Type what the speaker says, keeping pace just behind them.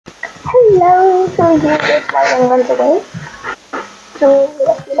Hello, so here is my one runs away. So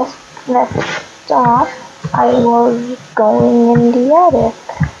let's start. I was going in the attic.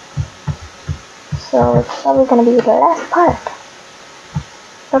 So it's probably gonna be the last part.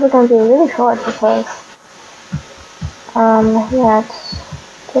 It's probably gonna be really short because yeah, it's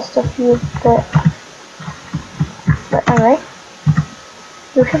just a few bit. But anyway,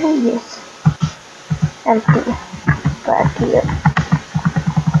 usually is empty. But here.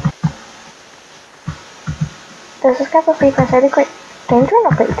 Does this cup of frequency really quick? Can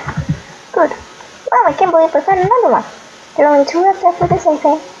journal plate. Good. Wow, I can't believe I found another one. There are only 2 left after this, I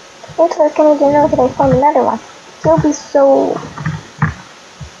think. Thanks for letting me know that I found another one. She'll be so...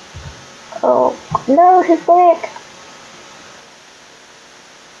 Oh, no, she's back.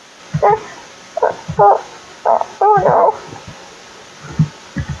 Oh no.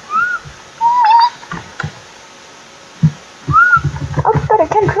 Oh, but I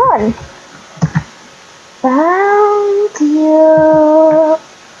can't run. Found you.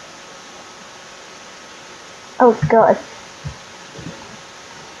 Oh god.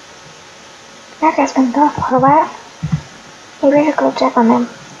 That guy's been gone for a while. Maybe I should go check on him.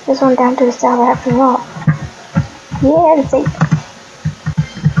 This one down to the cellar after all. Yeah, it's safe.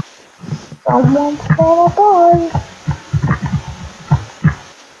 Someone's got a boy.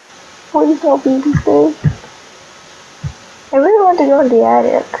 Please no baby stay. I really want to go in the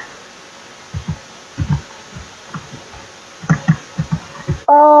attic.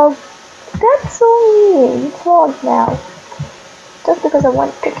 Oh, that's so mean. It's logged now. Just because I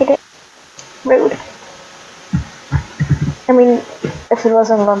want to get it. Rude. I mean, if it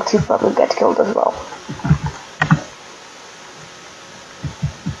wasn't logged, he'd probably get killed as well.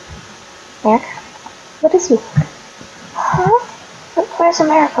 Eric? What is he? Huh? Where's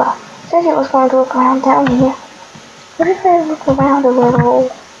America? Said he was going to look around down here. What if I look around a little?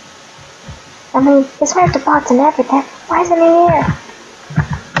 I mean, it's right the bots and everything. Why isn't he here?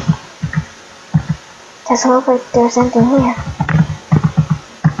 Doesn't look like there's anything here.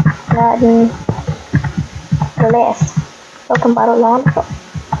 Not in the list. Welcome bottle lawn.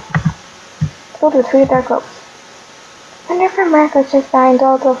 Filled with 3 dark ropes. I wonder if America's just dying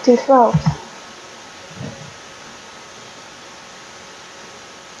all of these ropes.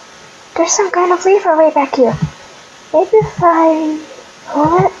 There's some kind of lever way back here. Maybe if I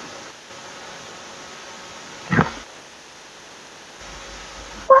pull it?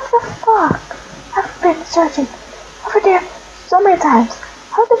 What the fuck? I've been searching over there so many times.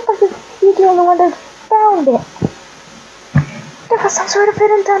 How the fuck is he the only one that found it? There was some sort of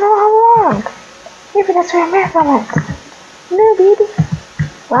hidden tunnel all along. Maybe that's where America went. No, baby.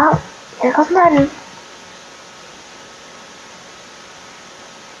 Well, here goes nothing.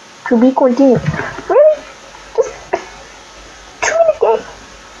 To be continued. Really? Just 2 minute game.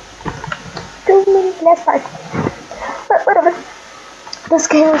 2 minutes last part. But whatever. This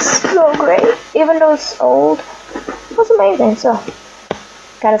game is so great. Even though it's old, it was amazing. So,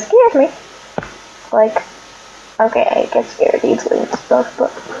 kinda scared me. Like, okay, I get scared easily and stuff,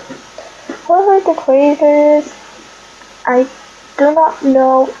 but whoever the creators, I do not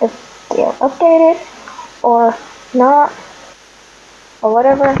know if they're updated or not, or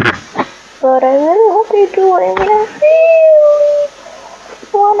whatever, but I really hope they do. I mean, I really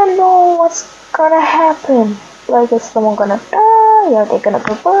wanna know what's gonna happen. Like, is someone gonna die? Are they gonna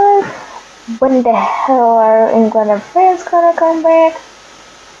survive? When the hell are England and France gonna come back?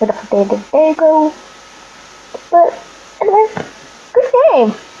 Where the day did they go? But anyway, good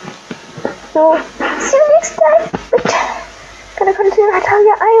game. So see you next time. We're gonna continue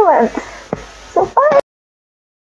Italia Island. So bye.